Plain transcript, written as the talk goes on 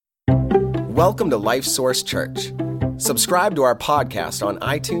Welcome to Life Source Church. Subscribe to our podcast on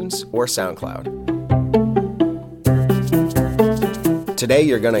iTunes or SoundCloud. Today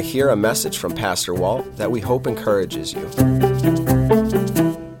you're going to hear a message from Pastor Walt that we hope encourages you.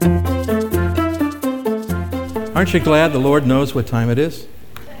 Aren't you glad the Lord knows what time it is?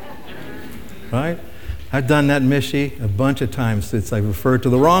 Right? I've done that, Mishy, a bunch of times since I've referred to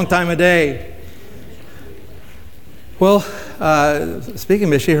the wrong time of day. Well,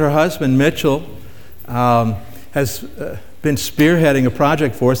 speaking of Mishy, her husband, Mitchell, has been spearheading a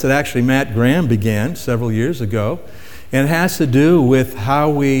project for us that actually Matt Graham began several years ago. And it has to do with how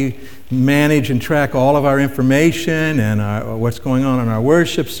we manage and track all of our information and what's going on in our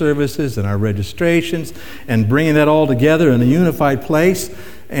worship services and our registrations and bringing that all together in a unified place.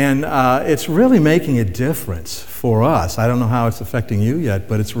 And it's really making a difference for us. I don't know how it's affecting you yet,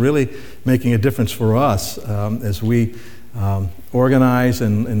 but it's really making a difference for us as we organize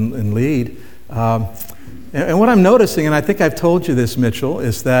and lead. And what I'm noticing, and I think I've told you this, Mitchell,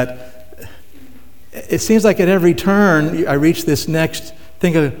 is that it seems like at every turn I reach this next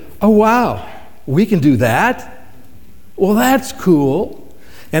thing of, oh wow, we can do that? Well, that's cool.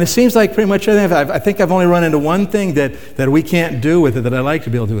 And it seems like pretty much everything, I think I've only run into one thing that we can't do with it that I like to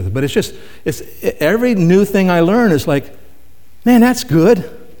be able to do with it. But it's every new thing I learn is like, man, that's good.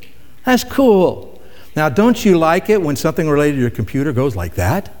 That's cool. Now, don't you like it when something related to your computer goes like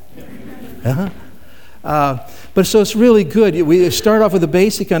that? But so it's really good. We start off with a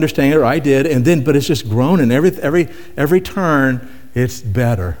basic understanding, or I did, but it's just grown, and every turn, it's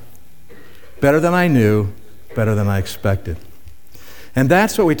better. Better than I knew, better than I expected. And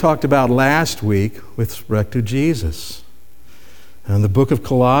that's what we talked about last week with respect to Jesus. In the book of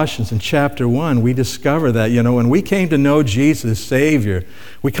Colossians, in chapter 1, we discover that, when we came to know Jesus as Savior,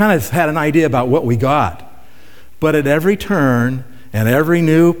 we kind of had an idea about what we got. But at every turn and every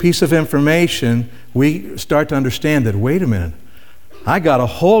new piece of information, we start to understand that, wait a minute, I got a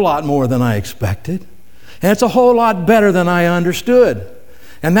whole lot more than I expected, and it's a whole lot better than I understood.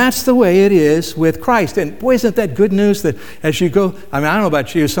 And that's the way it is with Christ. And boy, isn't that good news that as you go, I don't know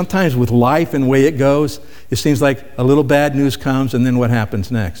about you, sometimes with life and the way it goes, it seems like a little bad news comes, and then what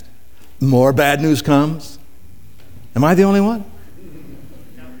happens next? More bad news comes? Am I the only one?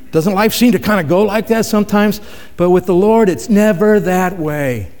 Doesn't life seem to kind of go like that sometimes? But with the Lord, it's never that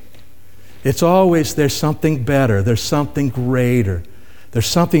way. It's always there's something better, there's something greater, there's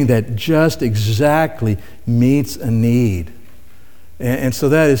something that just exactly meets a need. And so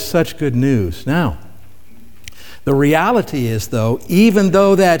that is such good news. Now, the reality is, though, even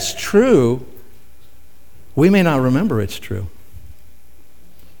though that's true, we may not remember it's true.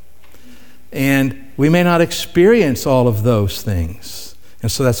 And we may not experience all of those things.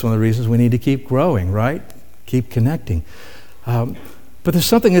 And so that's one of the reasons we need to keep growing, right? Keep connecting. But there's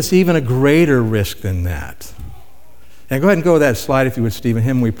something that's even a greater risk than that. And go ahead and go to that slide, if you would, Stephen.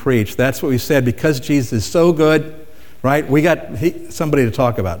 Him we preach. That's what we said. Because Jesus is so good, right? We got somebody to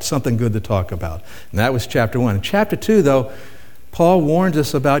talk about, something good to talk about. And that was chapter 1. In chapter 2, though, Paul warns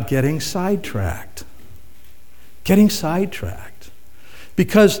us about getting sidetracked. Getting sidetracked.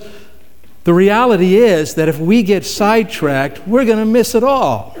 Because the reality is that if we get sidetracked, we're going to miss it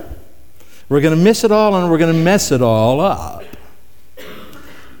all. We're going to miss it all, and we're going to mess it all up.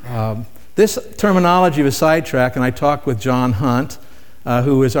 This terminology of a sidetrack, and I talked with John Hunt,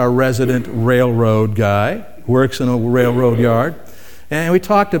 who is our resident railroad guy, works in a railroad yard. And we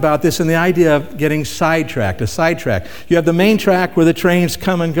talked about this and the idea of getting sidetracked, a sidetrack. You have the main track where the trains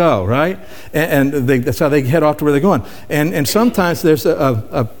come and go, right? And that's how they head off to where they're going. And sometimes there's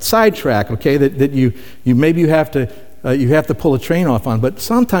a sidetrack, okay, that you maybe you have to pull a train off on. But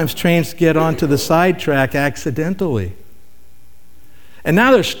sometimes trains get onto the sidetrack accidentally. And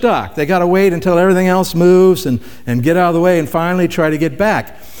now they're stuck. They got to wait until everything else moves and get out of the way and finally try to get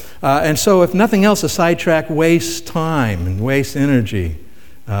back. And so if nothing else, a sidetrack wastes time and wastes energy.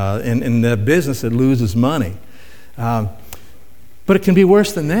 In the business, it loses money. But it can be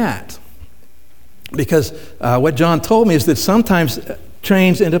worse than that. Because what John told me is that sometimes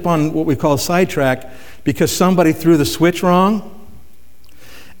trains end up on what we call a sidetrack because somebody threw the switch wrong.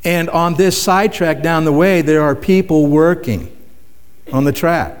 And on this sidetrack down the way, there are people working on the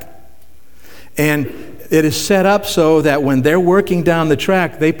track. And it is set up so that when they're working down the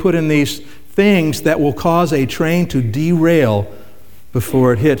track, they put in these things that will cause a train to derail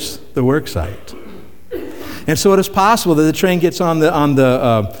before it hits the work site. And so it is possible that the train gets on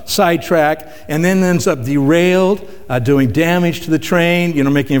the side track and then ends up derailed, doing damage to the train,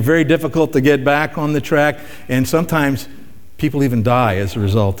 making it very difficult to get back on the track. And sometimes people even die as a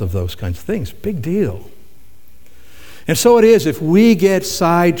result of those kinds of things. Big deal. And so it is, if we get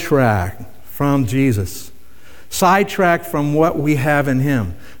sidetracked from Jesus, sidetracked from what we have in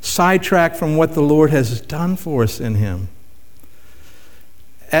Him, sidetracked from what the Lord has done for us in Him.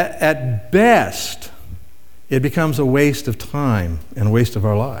 At best, it becomes a waste of time and a waste of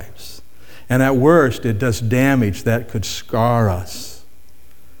our lives. And at worst, it does damage that could scar us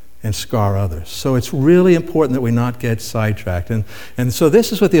and scar others. So it's really important that we not get sidetracked. And so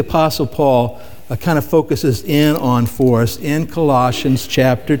this is what the Apostle Paul kind of focuses in on for us in Colossians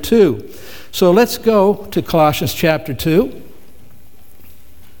chapter 2. So let's go to Colossians chapter 2.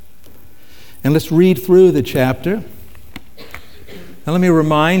 And let's read through the chapter. Now let me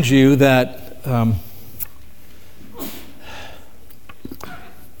remind you that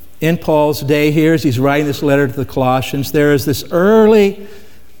in Paul's day here, as he's writing this letter to the Colossians, there is this early,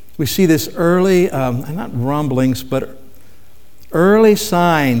 not rumblings, but early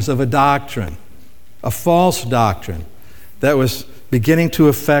signs of a doctrine, a false doctrine that was beginning to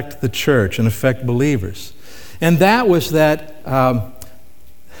affect the church and affect believers. And that was that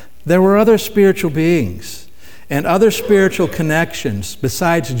there were other spiritual beings and other spiritual connections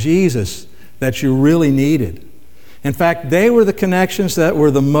besides Jesus that you really needed. In fact, they were the connections that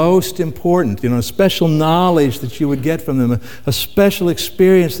were the most important, a special knowledge that you would get from them, a special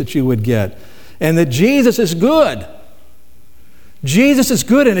experience that you would get. And that Jesus is good. Jesus is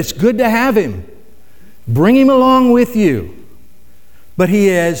good, and it's good to have Him. Bring Him along with you. But He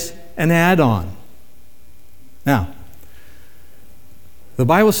is an add-on. Now, the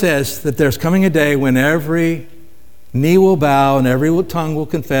Bible says that there's coming a day when every knee will bow and every tongue will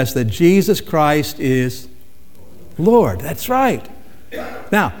confess that Jesus Christ is Lord. That's right.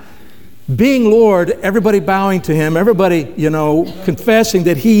 Now, being Lord, everybody bowing to Him, everybody, confessing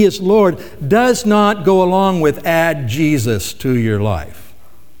that He is Lord, does not go along with add Jesus to your life.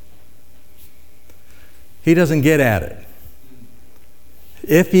 He doesn't get at it.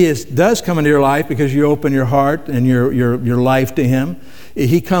 If He does come into your life because you open your heart and your life to Him,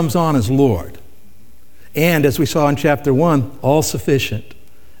 He comes on as Lord. And as we saw in chapter 1, all sufficient.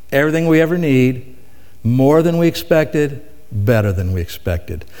 Everything we ever need, more than we expected, better than we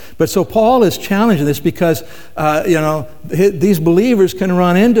expected. But so Paul is challenging this because, these believers can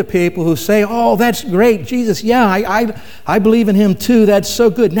run into people who say, oh, that's great, Jesus, yeah, I believe in Him too, that's so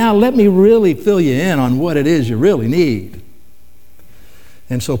good. Now let me really fill you in on what it is you really need.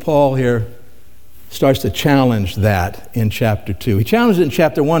 And so Paul here starts to challenge that in chapter 2. He challenged it in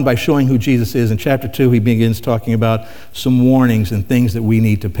chapter 1 by showing who Jesus is. In chapter 2, he begins talking about some warnings and things that we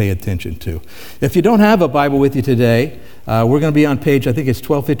need to pay attention to. If you don't have a Bible with you today, we're going to be on page, I think it's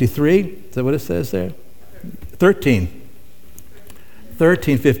 1253. Is that what it says there?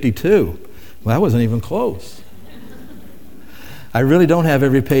 1352. Well, that wasn't even close. I really don't have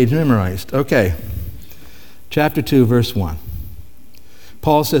every page memorized. Okay. Chapter 2, verse 1.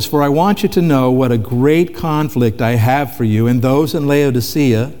 Paul says, "For I want you to know what a great conflict I have for you and those in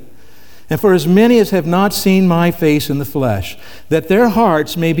Laodicea, and for as many as have not seen my face in the flesh, that their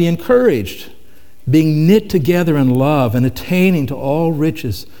hearts may be encouraged, being knit together in love and attaining to all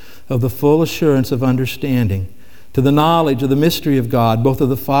riches of the full assurance of understanding, to the knowledge of the mystery of God, both of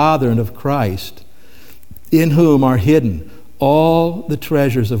the Father and of Christ, in whom are hidden all the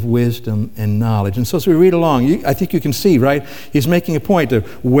treasures of wisdom and knowledge." And so as we read along, I think you can see, right? He's making a point of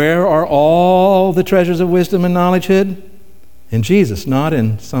where are all the treasures of wisdom and knowledge hid? In Jesus, not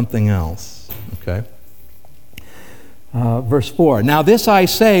in something else. Okay. Verse 4. "Now this I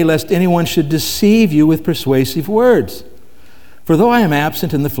say, lest anyone should deceive you with persuasive words. For though I am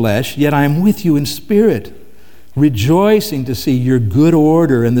absent in the flesh, yet I am with you in spirit, rejoicing to see your good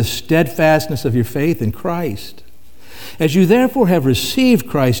order and the steadfastness of your faith in Christ. As you therefore have received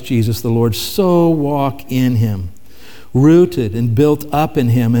Christ Jesus the Lord, so walk in Him, rooted and built up in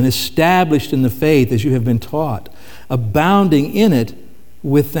Him and established in the faith as you have been taught, abounding in it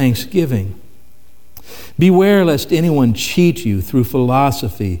with thanksgiving. Beware lest anyone cheat you through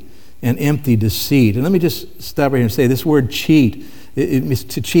philosophy and empty deceit." And let me just stop right here and say this word cheat, it means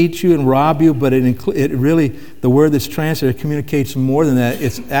to cheat you and rob you, but it really, the word that's translated communicates more than that.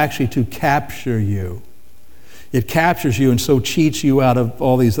 It's actually to capture you. It captures you and so cheats you out of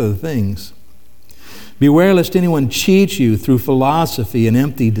all these other things. "Beware lest anyone cheat you through philosophy and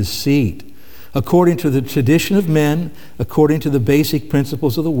empty deceit, according to the tradition of men, according to the basic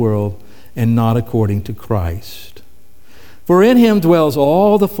principles of the world, and not according to Christ. For in Him dwells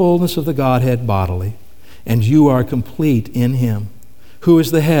all the fullness of the Godhead bodily, and you are complete in Him, who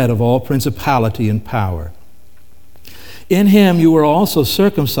is the head of all principality and power. In Him you were also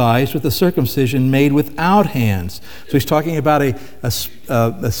circumcised with a circumcision made without hands." So he's talking about a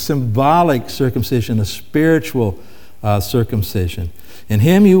symbolic circumcision, a spiritual circumcision. In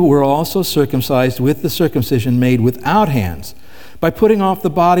him you were also circumcised with the circumcision made without hands, by putting off the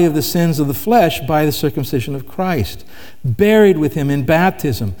body of the sins of the flesh by the circumcision of Christ, buried with him in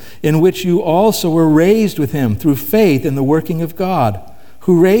baptism, in which you also were raised with him through faith in the working of God,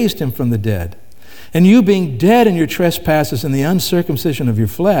 who raised him from the dead. And you being dead in your trespasses and the uncircumcision of your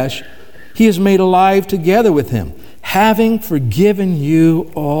flesh, he is made alive together with him, having forgiven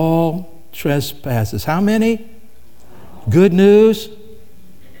you all trespasses. How many? Good news?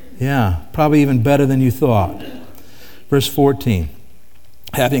 Yeah, probably even better than you thought. Verse 14,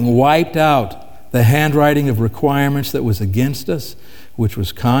 having wiped out the handwriting of requirements that was against us, which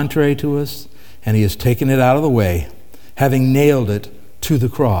was contrary to us, and he has taken it out of the way, having nailed it to the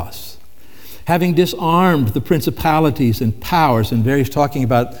cross. Having disarmed the principalities and powers, and he's talking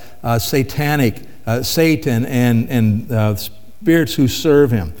about Satan and spirits who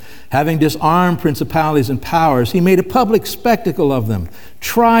serve him. Having disarmed principalities and powers, he made a public spectacle of them,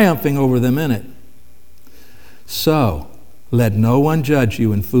 triumphing over them in it. So, let no one judge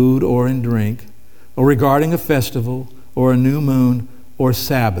you in food or in drink, or regarding a festival, or a new moon, or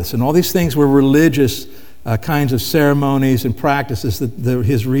Sabbaths. And all these things were religious kinds of ceremonies and practices that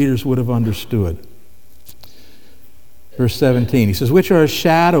his readers would have understood. Verse 17, he says, which are a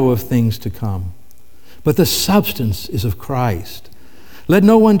shadow of things to come, but the substance is of Christ. Let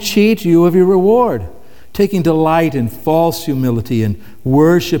no one cheat you of your reward, taking delight in false humility and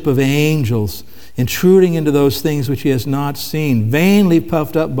worship of angels, intruding into those things which he has not seen, vainly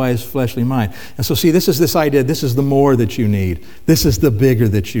puffed up by his fleshly mind. And so see, this is this idea, this is the more that you need. This is the bigger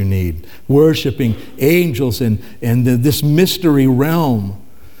that you need. Worshiping angels and this mystery realm.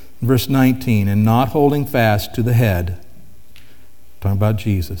 Verse 19, and not holding fast to the head, talking about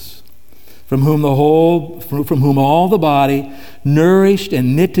Jesus, from whom all the body, nourished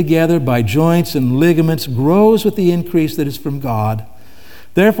and knit together by joints and ligaments, grows with the increase that is from God.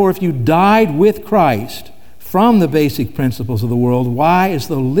 Therefore, if you died with Christ from the basic principles of the world, why, as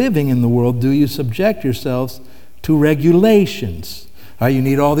though living in the world, do you subject yourselves to regulations? You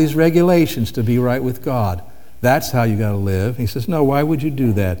need all these regulations to be right with God. That's how you got to live. He says, no, why would you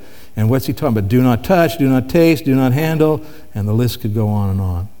do that? And what's he talking about? Do not touch, do not taste, do not handle, and the list could go on and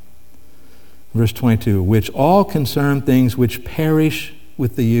on. Verse 22, which all concern things which perish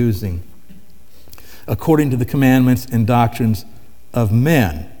with the using, according to the commandments and doctrines of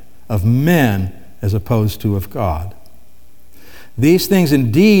men as opposed to of God. These things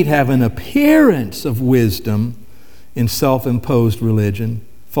indeed have an appearance of wisdom in self-imposed religion,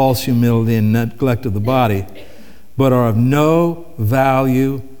 false humility and neglect of the body, but are of no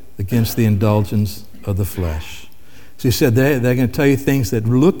value against the indulgence of the flesh. So he said they're going to tell you things that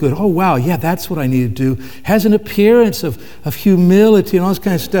look good. Oh, wow, yeah, that's what I need to do. Has an appearance of humility and all this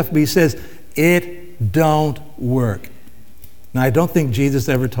kind of stuff, but he says it don't work. Now, I don't think Jesus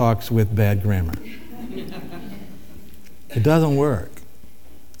ever talks with bad grammar. It doesn't work.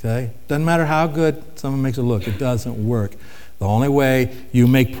 Okay? Doesn't matter how good someone makes it look. It doesn't work. The only way you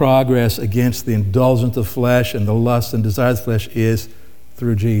make progress against the indulgence of the flesh and the lust and desires of the flesh is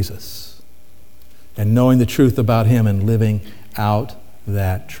through Jesus. And knowing the truth about him and living out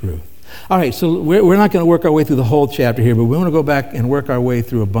that truth. All right, so we're not going to work our way through the whole chapter here, but we want to go back and work our way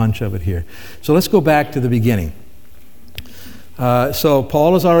through a bunch of it here. So let's go back to the beginning. So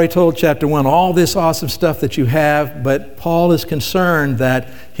Paul has already told chapter 1 all this awesome stuff that you have, but Paul is concerned that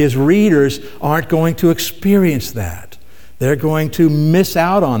his readers aren't going to experience that. They're going to miss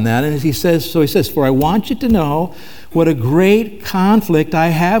out on that. And as he says, for I want you to know what a great conflict I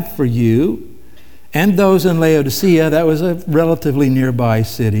have for you and those in Laodicea. That was a relatively nearby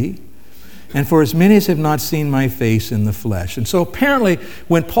city. And for as many as have not seen my face in the flesh. And so apparently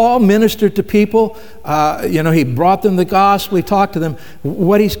when Paul ministered to people, he brought them the gospel, he talked to them.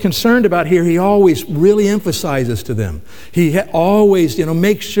 What he's concerned about here, he always really emphasizes to them. He always,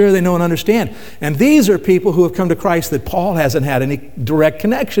 makes sure they know and understand. And these are people who have come to Christ that Paul hasn't had any direct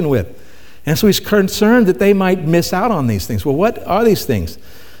connection with. And so he's concerned that they might miss out on these things. Well, what are these things?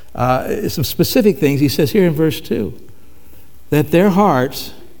 Some specific things he says here in verse 2. That their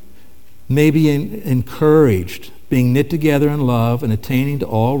hearts may be encouraged, being knit together in love and attaining to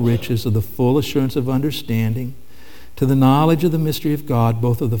all riches of the full assurance of understanding, to the knowledge of the mystery of God,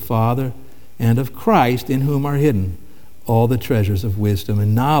 both of the Father and of Christ, in whom are hidden all the treasures of wisdom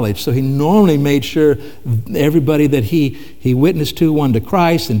and knowledge. So he normally made sure everybody that he witnessed to, won to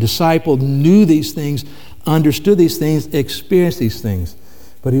Christ and discipled, knew these things, understood these things, experienced these things.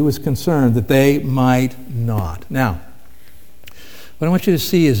 But he was concerned that they might not. Now, what I want you to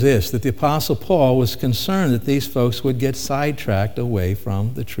see is this, that the Apostle Paul was concerned that these folks would get sidetracked away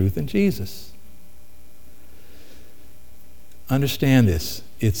from the truth in Jesus. understand this.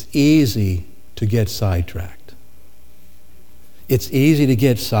 It's easy to get sidetracked. It's easy to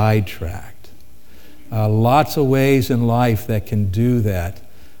get sidetracked. Lots of ways in life that can do that.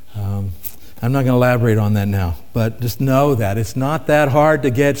 I'm not going to elaborate on that now, but just know that it's not that hard to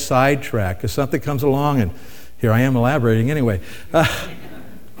get sidetracked, because something comes along, and here I am elaborating anyway.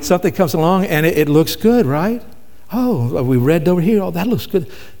 Something comes along and it looks good, right? Oh, we read over here. Oh, that looks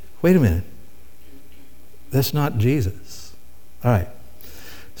good. Wait a minute. That's not Jesus. All right.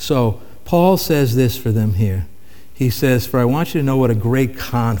 So Paul says this for them here. He says, for I want you to know what a great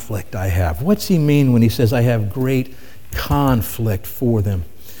conflict I have. What's he mean when he says I have great conflict for them?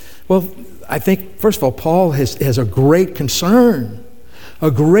 Well, I think, first of all, Paul has a great concern, a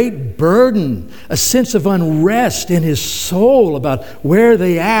great burden, a sense of unrest in his soul about where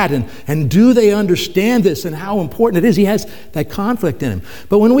they at and do they understand this and how important it is. He has that conflict in him.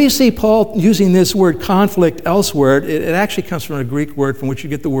 But when we see Paul using this word conflict elsewhere, it actually comes from a Greek word from which you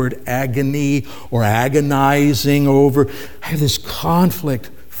get the word agony or agonizing over. I have this conflict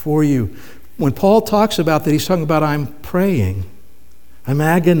for you. When Paul talks about that, he's talking about I'm praying. I'm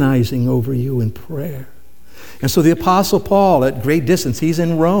agonizing over you in prayer. And so the Apostle Paul, at great distance, he's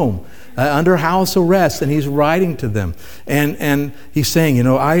in Rome, under house arrest, and he's writing to them. And he's saying, you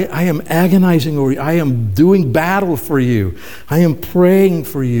know, I am agonizing over you. I am doing battle for you. I am praying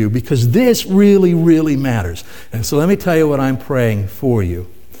for you because this really, really matters. And so let me tell you what I'm praying for you.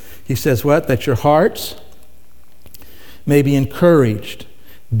 He says what? That your hearts may be encouraged,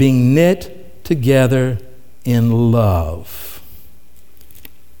 being knit together in love.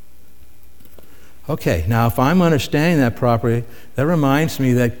 Okay, now if I'm understanding that properly, that reminds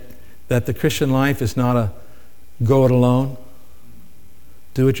me that the Christian life is not a go it alone,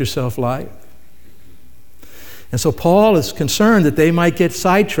 do it yourself life. And so Paul is concerned that they might get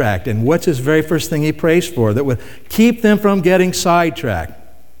sidetracked. And what's his very first thing he prays for? That would keep them from getting sidetracked.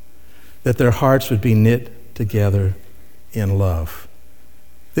 That their hearts would be knit together in love.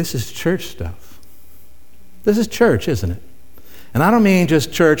 This is church stuff. This is church, isn't it? And I don't mean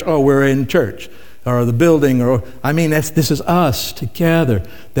just church, oh, we're in church. Or the building, or I mean, this is us together,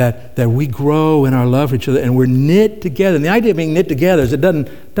 that we grow in our love for each other, and we're knit together. And the idea of being knit together is it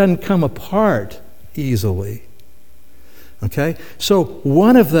doesn't come apart easily. Okay? So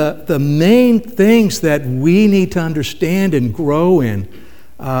one of the main things that we need to understand and grow in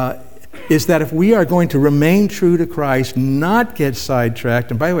is that if we are going to remain true to Christ, not get sidetracked,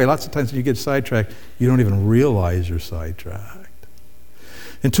 and by the way, lots of times when you get sidetracked, you don't even realize you're sidetracked.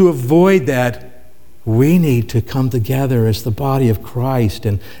 And to avoid that, we need to come together as the body of Christ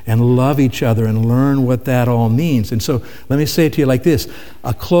and love each other and learn what that all means. And so let me say it to you like this.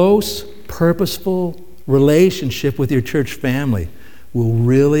 A close, purposeful relationship with your church family will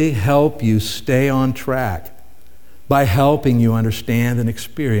really help you stay on track by helping you understand and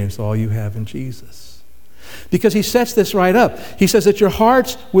experience all you have in Jesus. Because he sets this right up. He says that your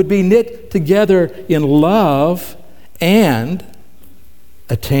hearts would be knit together in love and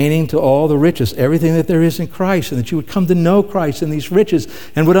attaining to all the riches, everything that there is in Christ, and that you would come to know Christ in these riches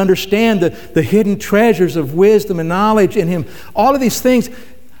and would understand the hidden treasures of wisdom and knowledge in Him. All of these things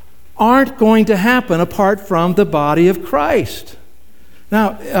aren't going to happen apart from the body of Christ.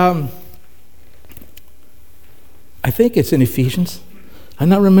 Now, I think it's in Ephesians. I'm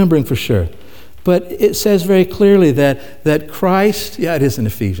not remembering for sure. But it says very clearly that Christ, yeah, it is in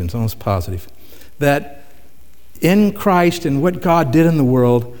Ephesians, almost positive, that in Christ and what God did in the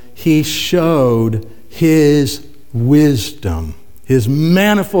world, He showed His wisdom, His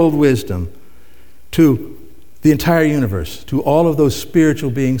manifold wisdom to the entire universe, to all of those spiritual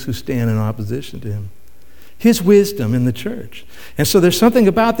beings who stand in opposition to Him. His wisdom in the church. And so there's something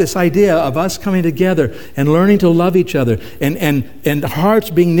about this idea of us coming together and learning to love each other and hearts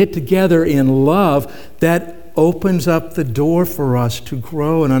being knit together in love that opens up the door for us to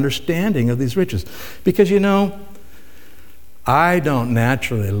grow an understanding of these riches. Because, you know, I don't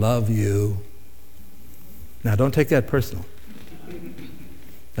naturally love you. Now, don't take that personal.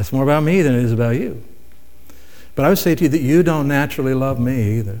 That's more about me than it is about you. But I would say to you that you don't naturally love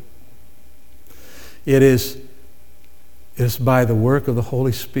me either. It is by the work of the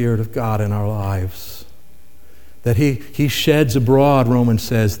Holy Spirit of God in our lives that He sheds abroad, Romans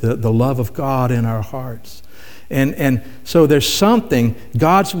says, the love of God in our hearts. And so there's something,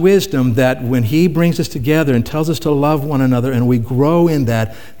 God's wisdom, that when He brings us together and tells us to love one another and we grow in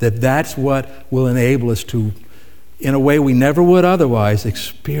that's what will enable us to, in a way we never would otherwise,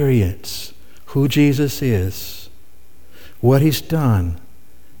 experience who Jesus is, what He's done,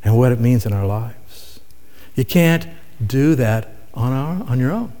 and what it means in our lives. You can't do that on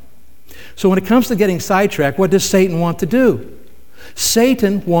your own. So when it comes to getting sidetracked, what does Satan want to do?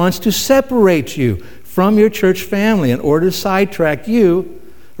 Satan wants to separate you from your church family in order to sidetrack you.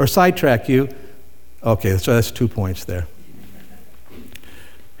 Okay, so that's 2 points there.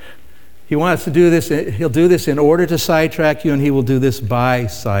 He wants to do this. He'll do this in order to sidetrack you, and he will do this by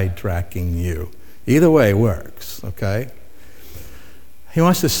sidetracking you. Either way works, okay? He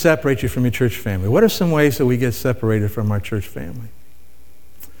wants to separate you from your church family. What are some ways that we get separated from our church family?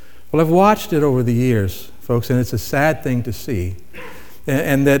 Well, I've watched it over the years, folks, and it's a sad thing to see.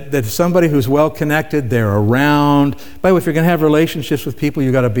 And that somebody who's well-connected, they're around. By the way, if you're going to have relationships with people,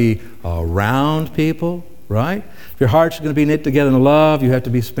 you've got to be around people, right? If your heart's going to be knit together in love, you have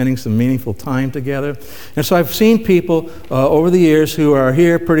to be spending some meaningful time together. And so I've seen people over the years who are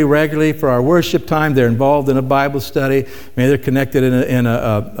here pretty regularly for our worship time. They're involved in a Bible study. Maybe they're connected in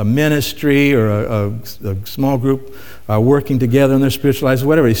a ministry or a small group working together in their spiritual lives,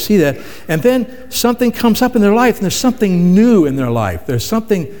 whatever. You see that. And then something comes up in their life, and there's something new in their life. There's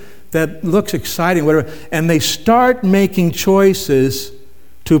something that looks exciting, whatever. And they start making choices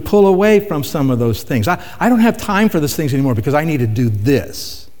to pull away from some of those things. I don't have time for those things anymore because I need to do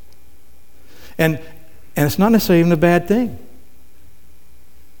this. And it's not necessarily even a bad thing.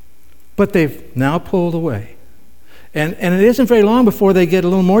 But they've now pulled away. And it isn't very long before they get a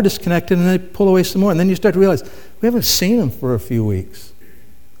little more disconnected and they pull away some more. And then you start to realize, we haven't seen them for a few weeks.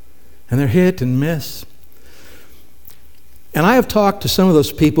 And they're hit and miss. And I have talked to some of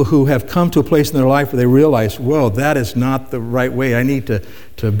those people who have come to a place in their life where they realize, whoa, that is not the right way. I need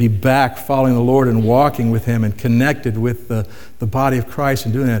to be back following the Lord and walking with Him and connected with the body of Christ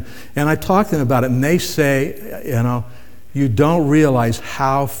and doing that. And I talk to them about it, and they say, you don't realize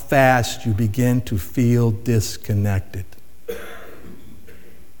how fast you begin to feel disconnected.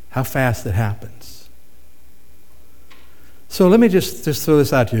 How fast it happens. So let me just throw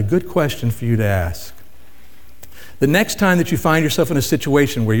this out to you. A good question for you to ask. The next time that you find yourself in a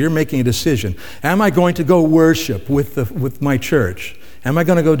situation where you're making a decision, am I going to go worship with my church? Am I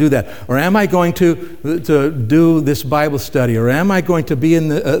going to go do that? Or am I going to do this Bible study? Or am I going to be in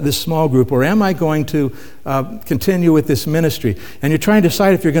this small group? Or am I going to continue with this ministry? And you're trying to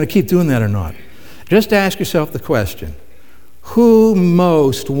decide if you're going to keep doing that or not. Just ask yourself the question, who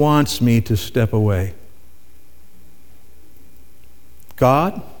most wants me to step away?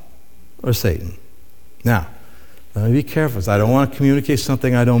 God or Satan? Now, let me be careful. I don't want to communicate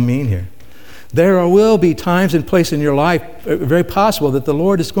something I don't mean here. There will be times and places in your life, very possible, that the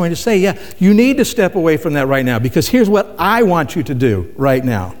Lord is going to say, yeah, you need to step away from that right now because here's what I want you to do right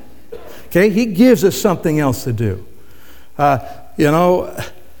now. Okay? He gives us something else to do. I'll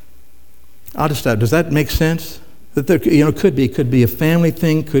just stop. Does that make sense? That there, could be a family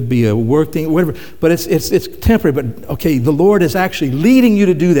thing, could be a work thing, whatever. But it's temporary. But okay, the Lord is actually leading you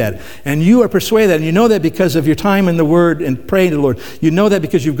to do that, and you are persuaded, and you know that because of your time in the Word and praying to the Lord. You know that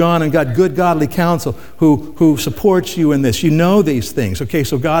because you've gone and got good godly counsel who supports you in this. You know these things. Okay,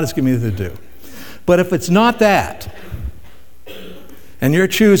 so God is giving you to do. But if it's not that, and you're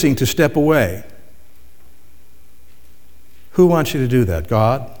choosing to step away, who wants you to do that?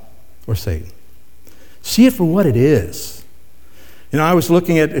 God or Satan? See it for what it is. I was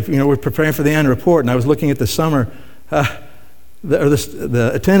looking at, we're preparing for the annual report, and I was looking at the summer,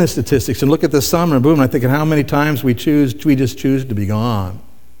 the attendance statistics, and look at the summer, and boom, I'm thinking how many times we just choose to be gone.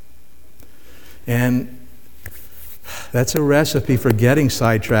 And that's a recipe for getting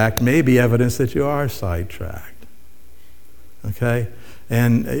sidetracked, maybe evidence that you are sidetracked. Okay?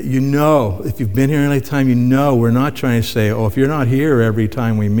 And if you've been here any time, we're not trying to say, if you're not here every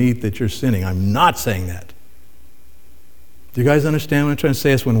time we meet that you're sinning. I'm not saying that. Do you guys understand what I'm trying to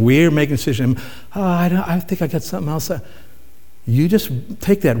say? It's when we're making a decision, I think I got something else. You just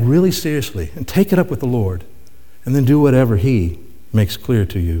take that really seriously and take it up with the Lord and then do whatever He makes clear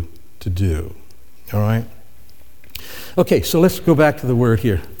to you to do. All right? Okay, so let's go back to the word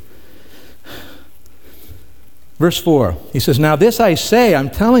here. Verse 4, he says, now this I say, I'm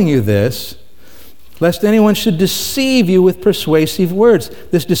telling you this, lest anyone should deceive you with persuasive words.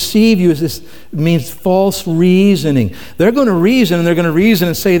 This deceive you means false reasoning. They're going to reason, and they're going to reason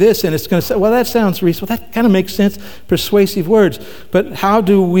and say this, and it's going to say, well, that sounds reasonable. That kind of makes sense, persuasive words. But how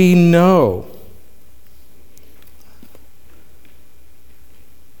do we know?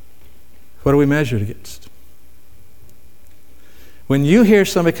 What are we measured against? When you hear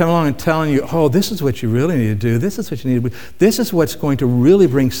somebody come along and telling you, this is what you really need to do, this is what you need to do, this is what's going to really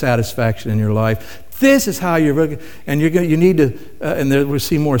bring satisfaction in your life, this is how you're really, and you need to, and we'll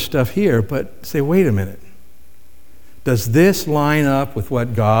see more stuff here, but say, wait a minute. Does this line up with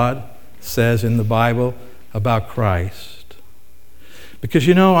what God says in the Bible about Christ? Because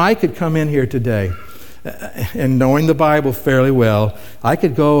I could come in here today and knowing the Bible fairly well, I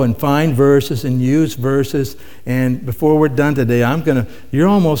could go and find verses and use verses, and before we're done today, you're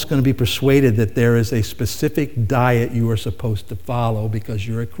almost going to be persuaded that there is a specific diet you are supposed to follow because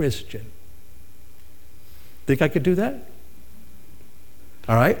you're a Christian. Think I could do that?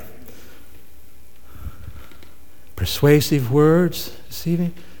 All right? Persuasive words,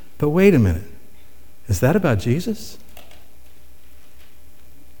 deceiving. But wait a minute. Is that about Jesus?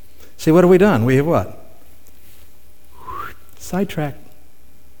 See, what have we done? We have what? Sidetracked.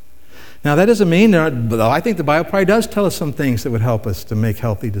 Now, that doesn't mean but I think the Bible probably does tell us some things that would help us to make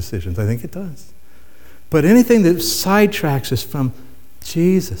healthy decisions. I think it does. But anything that sidetracks us from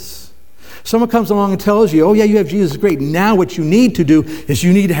Jesus. Someone comes along and tells you, oh yeah, you have Jesus, great. Now what you need to do is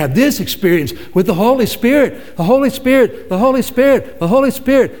you need to have this experience with the Holy Spirit. The Holy Spirit, the Holy Spirit, the Holy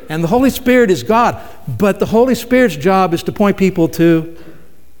Spirit. And the Holy Spirit is God. But the Holy Spirit's job is to point people to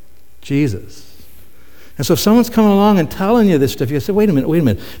Jesus. And so if someone's coming along and telling you this stuff, you say, wait a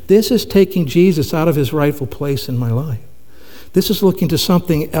minute. This is taking Jesus out of his rightful place in my life. This is looking to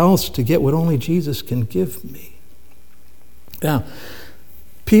something else to get what only Jesus can give me. Now,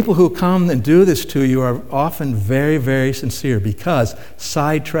 people who come and do this to you are often very, very sincere because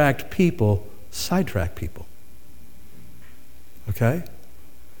sidetracked people sidetrack people. Okay?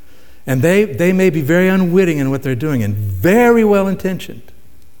 And they may be very unwitting in what they're doing and very well-intentioned.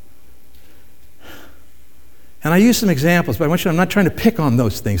 And I use some examples, but I'm not trying to pick on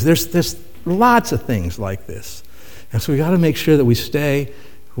those things. There's lots of things like this. And so we got to make sure that we stay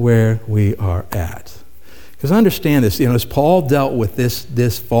where we are at. Because understand this, as Paul dealt with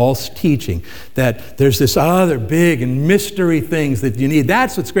this false teaching, that there's this other big and mystery things that you need.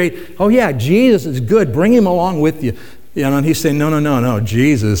 That's what's great. Oh yeah, Jesus is good. Bring him along with you. And he's saying, no.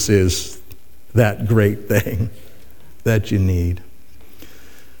 Jesus is that great thing that you need.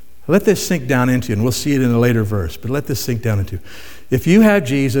 Let this sink down into you, and we'll see it in a later verse, but let this sink down into you. If you have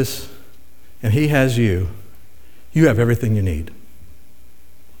Jesus and he has you, you have everything you need.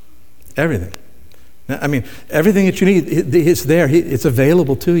 Everything. I mean, everything that you need, it's there. It's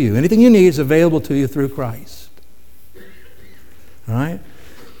available to you. Anything you need is available to you through Christ. All right?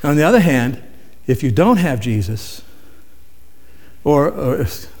 On the other hand, if you don't have Jesus, or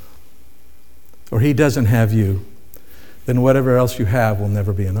he doesn't have you, then whatever else you have will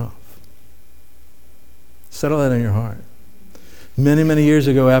never be enough. Settle that in your heart. Many, many years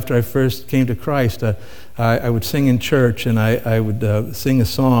ago, after I first came to Christ, I would sing in church, and I would sing a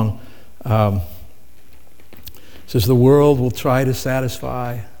song. It says, the world will try to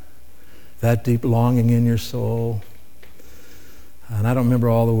satisfy that deep longing in your soul. And I don't remember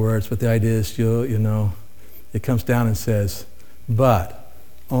all the words, but the idea is, it comes down and says, but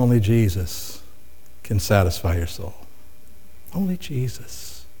only Jesus can satisfy your soul. Only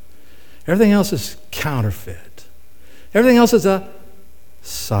Jesus. Everything else is counterfeit. Everything else is a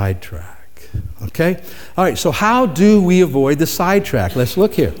sidetrack. Okay? All right, so how do we avoid the sidetrack? Let's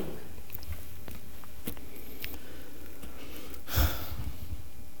look here.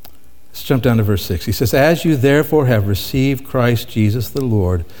 Let's jump down to verse 6. He says, as you therefore have received Christ Jesus the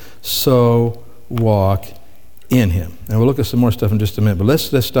Lord, so walk in him. And we'll look at some more stuff in just a minute, but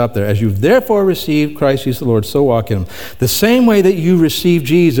let's stop there. As you've therefore received Christ Jesus the Lord, so walk in him. The same way that you receive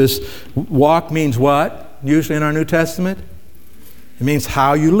Jesus, walk means what? Usually in our New Testament? It means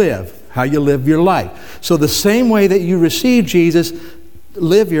how you live your life. So the same way that you receive Jesus,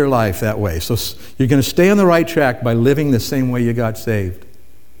 live your life that way. So you're going to stay on the right track by living the same way you got saved.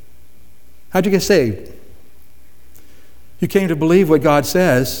 How'd you get saved? You came to believe what God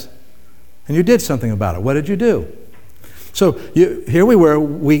says, and you did something about it. What did you do? So here we were.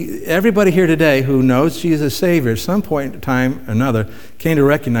 Everybody here today who knows Jesus as Savior at some point in time or another came to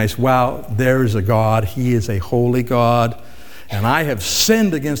recognize, wow, there is a God. He is a holy God, and I have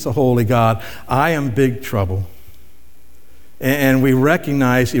sinned against the holy God. I am in big trouble. And we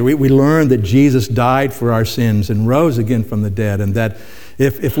recognize, we learned that Jesus died for our sins and rose again from the dead, and that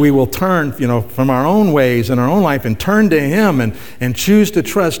if we will turn, from our own ways in our own life and turn to him and choose to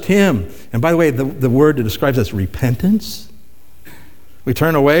trust him. And by the way, the word that describes us, repentance. We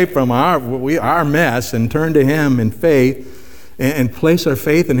turn away from our mess and turn to him in faith and place our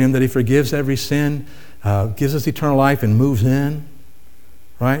faith in him that he forgives every sin, gives us eternal life and moves in.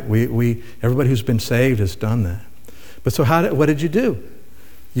 Right? Everybody who's been saved has done that. But so what did you do?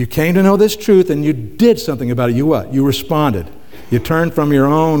 You came to know this truth and you did something about it. You what? You responded. You turned from your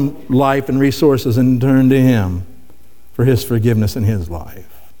own life and resources and turned to him for his forgiveness in his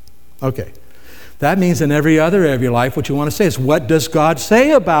life. Okay. That means in every other area of your life, what you want to say is, what does God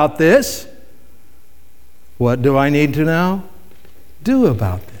say about this? What do I need to now do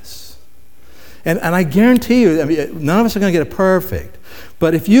about this? And I guarantee you, none of us are going to get it perfect.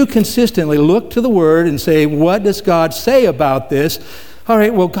 But if you consistently look to the Word and say, what does God say about this? All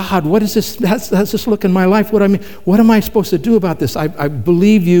right, well, God, what is this? How's this look in my life? What am I supposed to do about this? I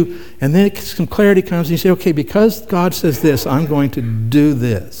believe you. And then some clarity comes and you say, okay, because God says this, I'm going to do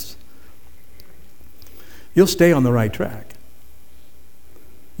this. You'll stay on the right track.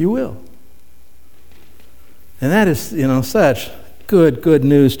 You will. And that is, such good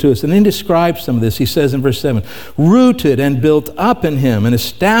news to us. And then he describes some of this. He says in verse 7, rooted and built up in him and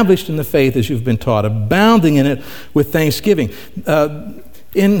established in the faith as you've been taught, abounding in it with thanksgiving. How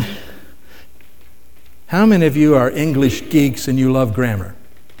many of you are English geeks and you love grammar?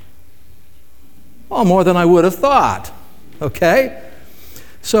 Well, more than I would have thought. Okay?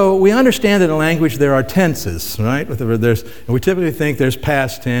 So we understand that in language there are tenses, right? And we typically think there's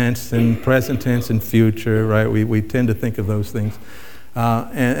past tense and present tense and future, right? We tend to think of those things.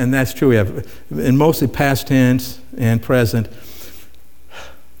 And that's true. We have in mostly past tense and present.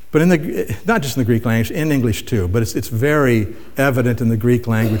 But not just in the Greek language, in English too, but it's very evident in the Greek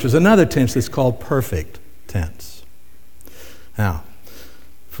language. There's another tense that's called perfect tense. Now,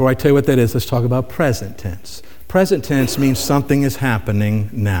 before I tell you what that is, let's talk about present tense. Present tense means something is happening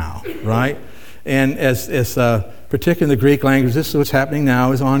now, right? And as particularly in the Greek language, this is what's happening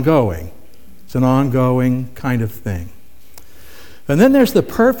now is ongoing. It's an ongoing kind of thing. And then there's the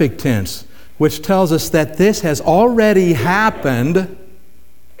perfect tense, which tells us that this has already happened,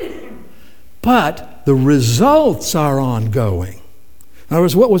 but the results are ongoing. In other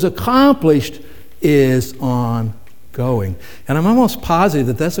words, what was accomplished is ongoing. And I'm almost positive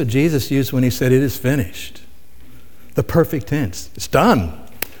that that's what Jesus used when he said, it is finished. The perfect tense. It's done.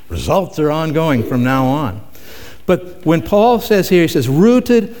 Results are ongoing from now on. But when Paul says here, he says,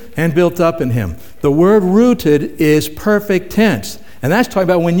 rooted and built up in him. The word rooted is perfect tense. And that's talking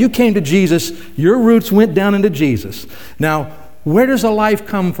about when you came to Jesus, your roots went down into Jesus. Now, where does a life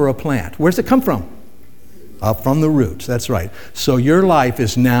come for a plant? Where does it come from? Up from the roots, that's right. So your life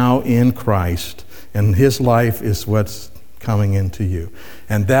is now in Christ, and his life is what's coming into you.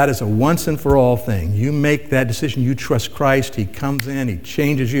 And that is a once and for all thing. You make that decision, you trust Christ, he comes in, he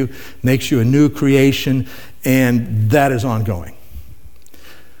changes you, makes you a new creation, and that is ongoing.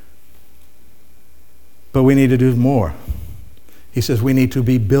 But we need to do more. He says we need to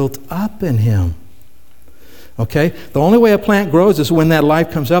be built up in him. Okay? The only way a plant grows is when that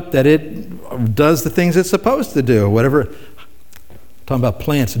life comes up, that it does the things it's supposed to do. Whatever. I'm talking about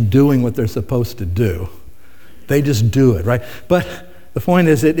plants doing what they're supposed to do. They just do it, right? But the point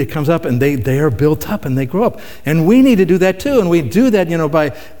is it comes up and they are built up and they grow up. And we need to do that too. And we do that,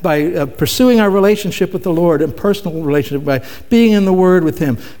 by pursuing our relationship with the Lord and personal relationship, by being in the Word with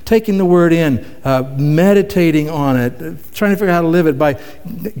him, taking the Word in, meditating on it, trying to figure out how to live it, by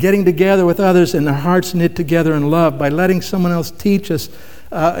getting together with others and their hearts knit together in love, by letting someone else teach us,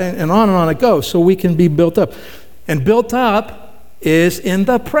 and on it goes, so we can be built up. And built up is in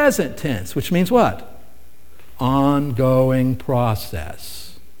the present tense, which means what? Ongoing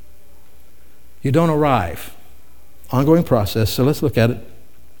process. You don't arrive. Ongoing process. So let's look at it.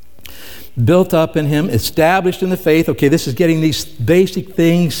 Built up in him, established in the faith. Okay, this is getting these basic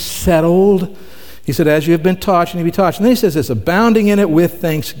things settled. He said, as you have been taught, you need to be taught. And then he says this, abounding in it with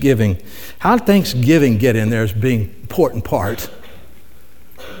thanksgiving. How did thanksgiving get in there as being an important part?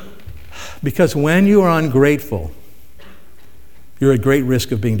 Because when you are ungrateful, you're at great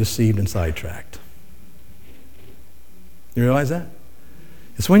risk of being deceived and sidetracked. You realize that?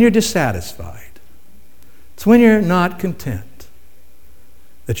 It's when you're dissatisfied. It's when you're not content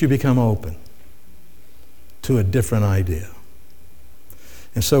that you become open to a different idea.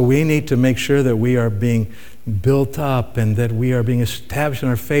 And so we need to make sure that we are being built up and that we are being established in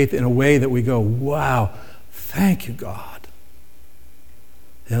our faith in a way that we go, wow, thank you, God.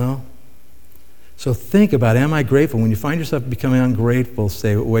 So think about, am I grateful? When you find yourself becoming ungrateful,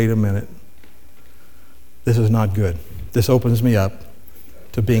 say, wait a minute. This is not good. This opens me up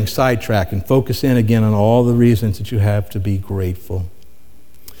to being sidetracked and focus in again on all the reasons that you have to be grateful.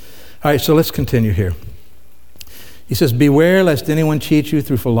 All right, so let's continue here. He says, beware lest anyone cheat you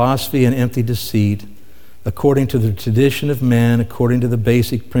through philosophy and empty deceit, according to the tradition of man, according to the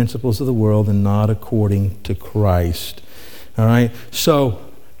basic principles of the world, and not according to Christ. All right, so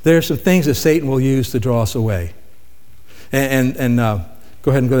there are some things that Satan will use to draw us away. Go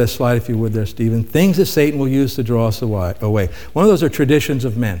ahead and go to that slide if you would there, Stephen. Things that Satan will use to draw us away. One of those are traditions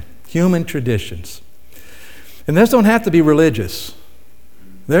of men, human traditions. And those don't have to be religious.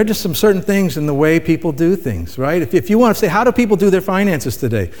 They're just some certain things in the way people do things, right? If you want to say, how do people do their finances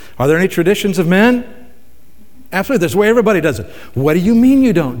today? Are there any traditions of men? Absolutely. There's the way everybody does it. What do you mean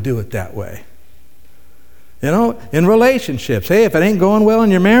you don't do it that way? In relationships. Hey, if it ain't going well in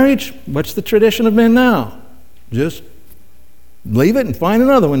your marriage, what's the tradition of men now? Just leave it and find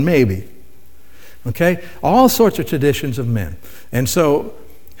another one, maybe. Okay? All sorts of traditions of men. And so,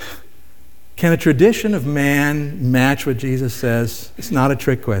 can a tradition of man match what Jesus says? It's not a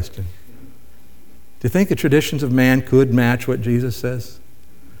trick question. Do you think the traditions of man could match what Jesus says?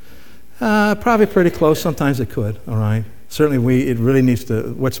 Probably pretty close. Sometimes it could, all right? Certainly it really needs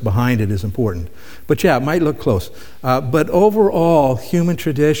to, what's behind it is important. But yeah, it might look close. But overall, human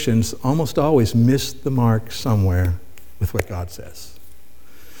traditions almost always miss the mark somewhere with what God says.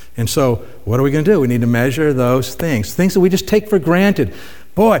 And so, what are we going to do? We need to measure those things that we just take for granted.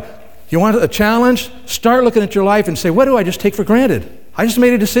 Boy, you want a challenge? Start looking at your life and say, what do I just take for granted? I just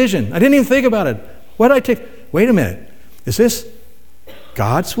made a decision. I didn't even think about it. What did I take? Wait a minute. Is this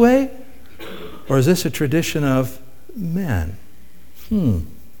God's way? Or is this a tradition of men? And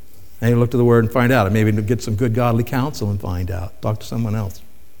you look to the Word and find out. Maybe get some good godly counsel and find out. Talk to someone else.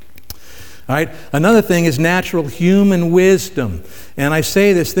 All right. Another thing is natural human wisdom. And I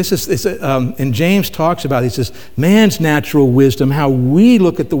say this and James talks about it. He says, man's natural wisdom, how we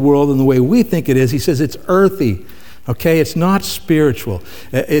look at the world and the way we think it is, he says it's earthy. Okay, it's not spiritual.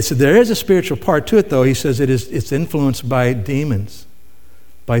 There is a spiritual part to it, though. He says it's influenced by demons,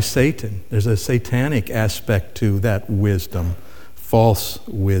 by Satan. There's a satanic aspect to that wisdom, false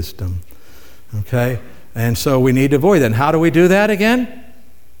wisdom. Okay, and so we need to avoid that. And how do we do that again?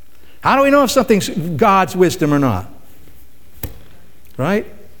 How do we know if something's God's wisdom or not? Right?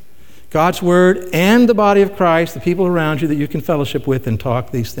 God's Word and the body of Christ, the people around you that you can fellowship with and talk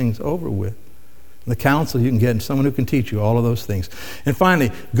these things over with. The counsel you can get, and someone who can teach you all of those things. And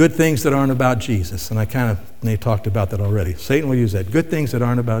finally, good things that aren't about Jesus. And I talked about that already. Satan will use that. Good things that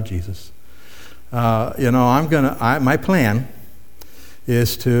aren't about Jesus. My plan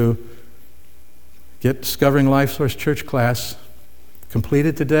is to get Discovering Life Source Church class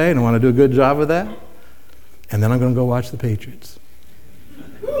completed today, and I want to do a good job of that. And then I'm going to go watch the Patriots.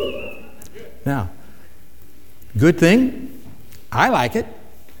 Now, good thing, I like it.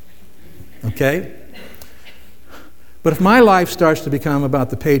 Okay? But if my life starts to become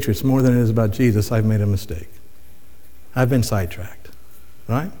about the Patriots more than it is about Jesus, I've made a mistake. I've been sidetracked.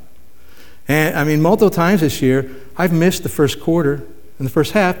 Right? And multiple times this year, I've missed the first quarter and the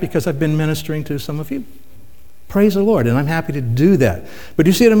first half because I've been ministering to some of you. Praise the Lord, and I'm happy to do that. But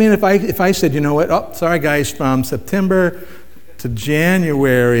you see what I mean? If I said, you know what, oh, sorry guys, from September to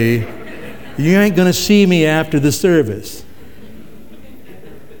January, you ain't going to see me after the service.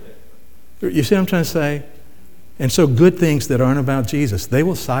 You see what I'm trying to say? And so good things that aren't about Jesus, they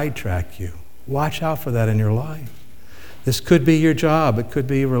will sidetrack you. Watch out for that in your life. This could be your job. It could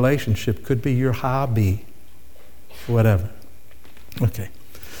be a relationship. It could be your hobby. Whatever. Okay.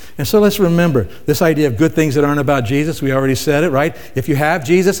 And so let's remember this idea of good things that aren't about Jesus. We already said it, right? If you have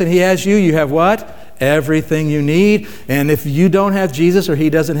Jesus and He has you, you have what? Everything you need. And if you don't have Jesus or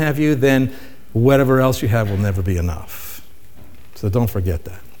He doesn't have you, then whatever else you have will never be enough. So don't forget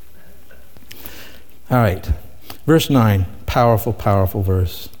that. All right, verse 9, powerful, powerful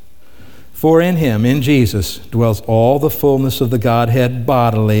verse. For in Him, in Jesus, dwells all the fullness of the Godhead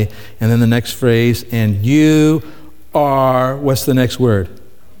bodily. And then the next phrase, and you are, what's the next word?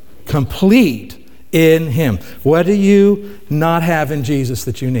 Complete in Him. What do you not have in Jesus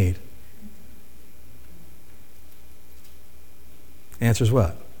that you need? Answer's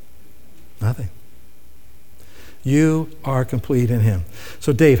what? Nothing. You are complete in Him.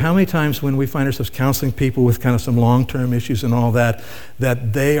 So Dave, how many times when we find ourselves counseling people with kind of some long-term issues and all that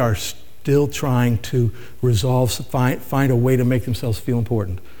they are still trying to resolve, find a way to make themselves feel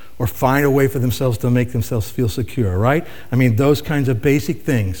important or find a way for themselves to make themselves feel secure, right? I mean, those kinds of basic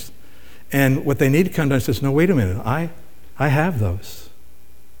things. And what they need to come down and say, no, wait a minute, I have those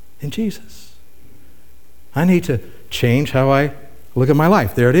in Jesus. I need to change how I look at my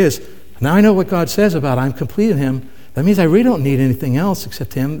life. There it is. Now I know what God says about I'm complete in Him. That means I really don't need anything else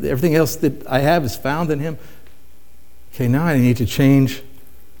except Him. Everything else that I have is found in Him. Okay, now I need to change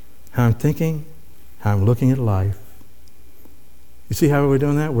how I'm thinking, how I'm looking at life. You see how we're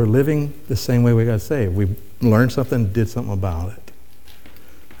doing that? We're living the same way we got saved. We learned something, did something about it.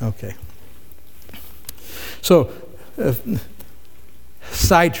 Okay. So,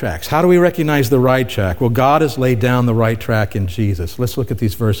 sidetracks. How do we recognize the right track? Well, God has laid down the right track in Jesus. Let's look at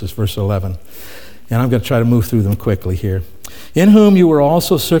these verses, verse 11. And I'm going to try to move through them quickly here. In whom you were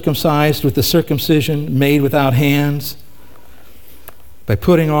also circumcised with the circumcision made without hands, by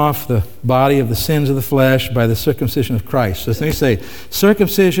putting off the body of the sins of the flesh by the circumcision of Christ. So let me say,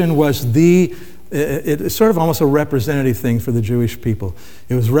 circumcision was the it's sort of almost a representative thing for the Jewish people.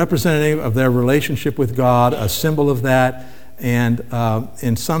 It was representative of their relationship with God, a symbol of that. And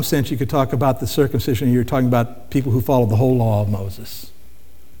in some sense, you could talk about the circumcision. You're talking about people who followed the whole law of Moses.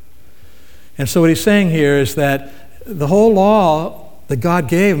 And so what he's saying here is that the whole law that God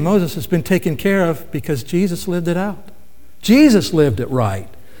gave Moses has been taken care of because Jesus lived it out. Jesus lived it right.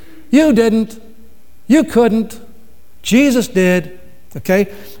 You didn't. You couldn't. Jesus did.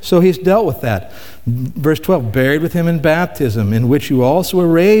 Okay? So he's dealt with that. Verse 12, buried with him in baptism, in which you also were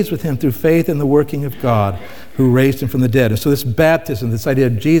raised with him through faith in the working of God, who raised him from the dead. And so this baptism, this idea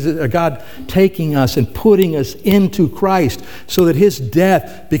of Jesus, or God taking us and putting us into Christ so that his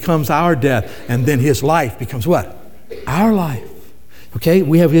death becomes our death, and then his life becomes what? Our life. Okay,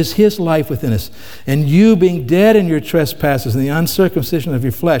 we have his life within us. And you being dead in your trespasses and the uncircumcision of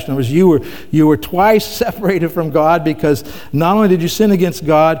your flesh. In other words, you were twice separated from God because not only did you sin against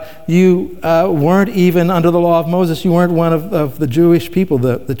God, you weren't even under the law of Moses. You weren't one of the Jewish people,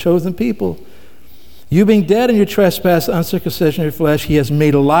 the chosen people. You being dead in your trespass, uncircumcision of your flesh, he has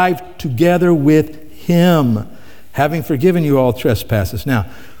made alive together with him, having forgiven you all trespasses. Now,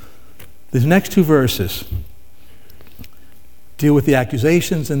 these next two verses deal with the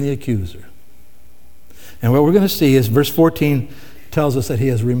accusations and the accuser. And what we're going to see is verse 14 tells us that he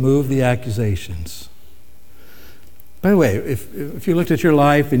has removed the accusations. By the way, if you looked at your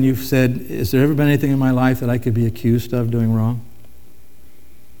life and you've said, is there ever been anything in my life that I could be accused of doing wrong?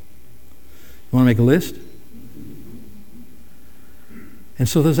 You want to make a list? And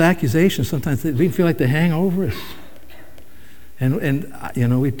so those accusations, sometimes we feel like they hang over us. And you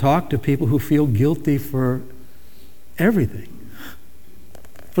know, we talk to people who feel guilty for everything,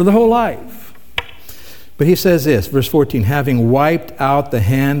 for the whole life. But he says this, verse 14, having wiped out the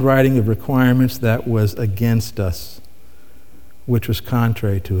handwriting of requirements that was against us, which was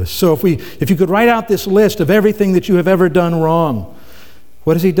contrary to us. So if you could write out this list of everything that you have ever done wrong,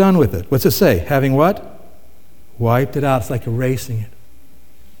 what has he done with it? What's it say? Having what? Wiped it out. It's like erasing it.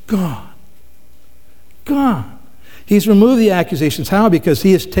 Gone. Gone. He's removed the accusations. How? Because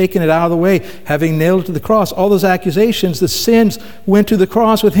he has taken it out of the way, having nailed it to the cross. All those accusations, the sins went to the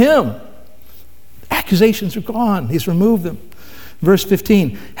cross with him. Accusations are gone. He's removed them. Verse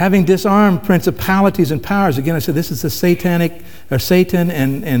 15, having disarmed principalities and powers. Again, I said this is the Satan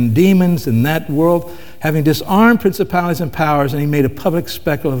and demons in that world. Having disarmed principalities and powers, and he made a public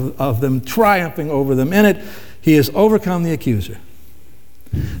spectacle of them, triumphing over them. In it, he has overcome the accuser.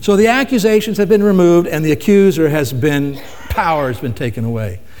 So the accusations have been removed, and the accuser power has been taken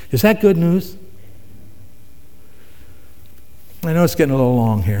away. Is that good news? I know it's getting a little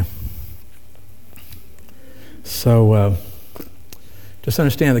long here. So just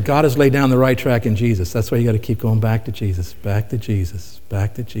understand that God has laid down the right track in Jesus. That's why you got to keep going back to Jesus, back to Jesus,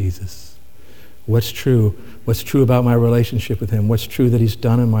 back to Jesus. What's true? What's true about my relationship with him? What's true that he's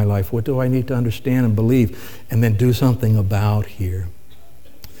done in my life? What do I need to understand and believe and then do something about here?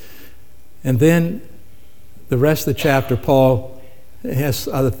 And then the rest of the chapter, Paul has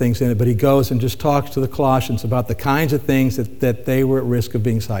other things in it, but he goes and just talks to the Colossians about the kinds of things that they were at risk of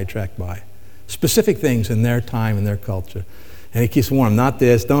being sidetracked by. Specific things in their time and their culture. And he keeps warning them, not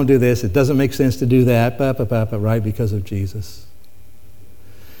this, don't do this, it doesn't make sense to do that, right, because of Jesus.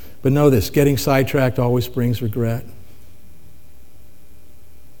 But know this, getting sidetracked always brings regret.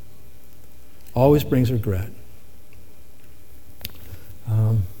 Always brings regret.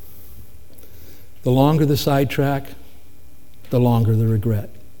 The longer the sidetrack, the longer the regret.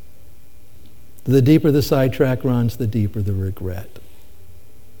 The deeper the sidetrack runs, the deeper the regret.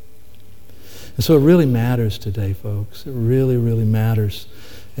 And so it really matters today, folks. It really, really matters.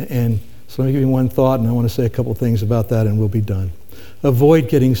 And so let me give you one thought, and I want to say a couple things about that, and we'll be done. Avoid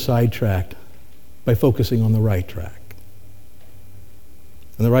getting sidetracked by focusing on the right track.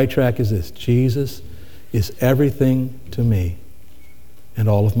 And the right track is this: Jesus is everything to me, and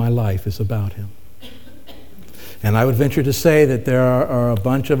all of my life is about him. And I would venture to say that there are a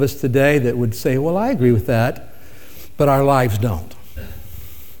bunch of us today that would say, well, I agree with that, but our lives don't.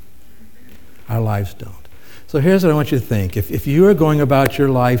 Our lives don't. So here's what I want you to think. If you are going about your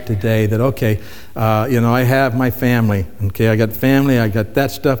life today that, okay, I have my family. Okay, I got family, I got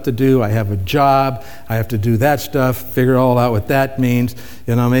that stuff to do, I have a job, I have to do that stuff, figure all out what that means.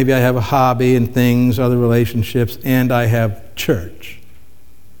 Maybe I have a hobby and things, other relationships, and I have church.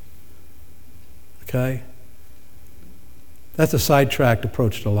 Okay? That's a sidetracked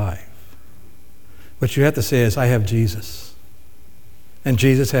approach to life. What you have to say is, I have Jesus, and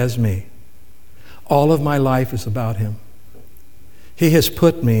Jesus has me. All of my life is about him. He has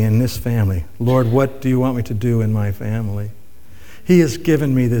put me in this family. Lord, what do you want me to do in my family? He has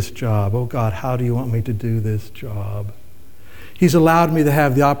given me this job. Oh God, how do you want me to do this job? He's allowed me to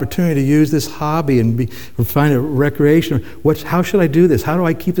have the opportunity to use this hobby and find a recreation. How should I do this? How do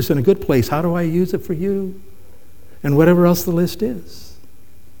I keep this in a good place? How do I use it for you? And whatever else the list is.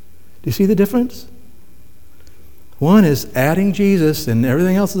 Do you see the difference? One is adding Jesus and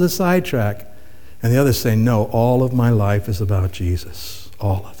everything else is a sidetrack. And the other is saying, no, all of my life is about Jesus.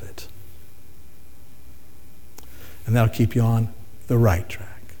 All of it. And that'll keep you on the right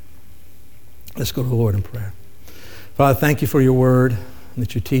track. Let's go to the Lord in prayer. Father, thank you for your word, and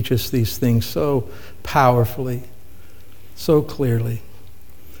that you teach us these things so powerfully, so clearly.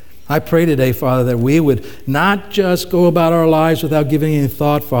 I pray today, Father, that we would not just go about our lives without giving any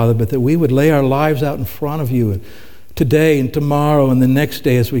thought, Father, but that we would lay our lives out in front of you and today and tomorrow and the next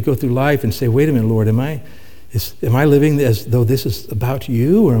day as we go through life and say, wait a minute, Lord, am I living as though this is about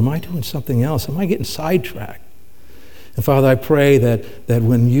you, or am I doing something else? Am I getting sidetracked? And Father, I pray that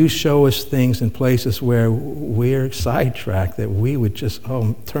when you show us things in places where we're sidetracked, that we would just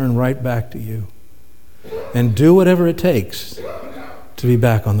turn right back to you and do whatever it takes to be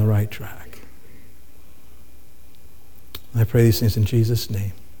back on the right track. I pray these things in Jesus'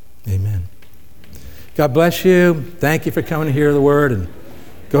 name. Amen. God bless you. Thank you for coming to hear the word, and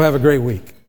go have a great week.